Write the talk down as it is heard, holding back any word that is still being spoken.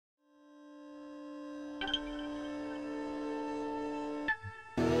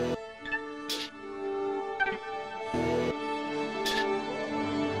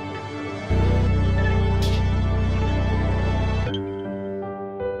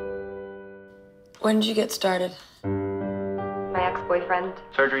When did you get started? My ex-boyfriend.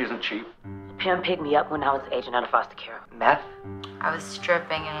 Surgery isn't cheap. Pam picked me up when I was aging under foster care. Meth? I was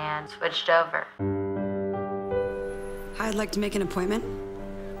stripping and switched over. I'd like to make an appointment.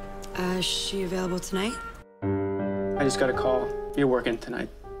 Is she available tonight? I just got a call. You're working tonight.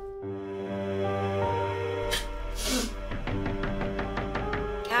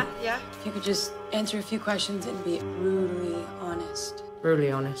 Kat, yeah? If you could just answer a few questions and be brutally honest.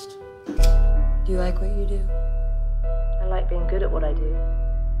 Brutally honest. Do you like what you do? I like being good at what I do.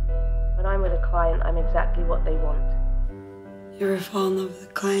 When I'm with a client, I'm exactly what they want. You ever fall in love with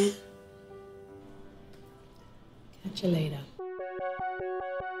a client? Catch you later.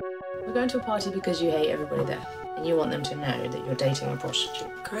 We're going to a party because you hate everybody there, and you want them to know that you're dating a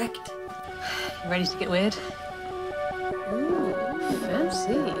prostitute. Correct. You ready to get weird? Ooh,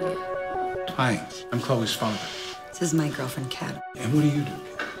 fancy. Hi, I'm Chloe's father. This is my girlfriend, Kat. And what do you do?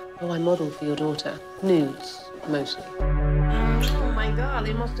 Oh, I modelled for your daughter. Nudes, mostly. Oh my God,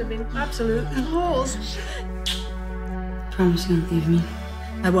 they must have been absolute whores. Promise you won't leave me.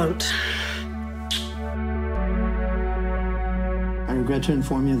 I won't. I regret to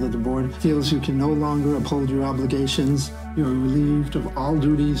inform you that the board feels you can no longer uphold your obligations. You are relieved of all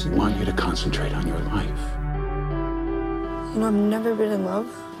duties. I want you to concentrate on your life. You know, I've never been in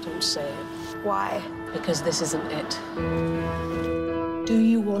love. Don't say it. Why? Because this isn't it. Do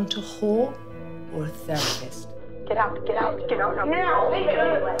you want a whore or a therapist? Get out now.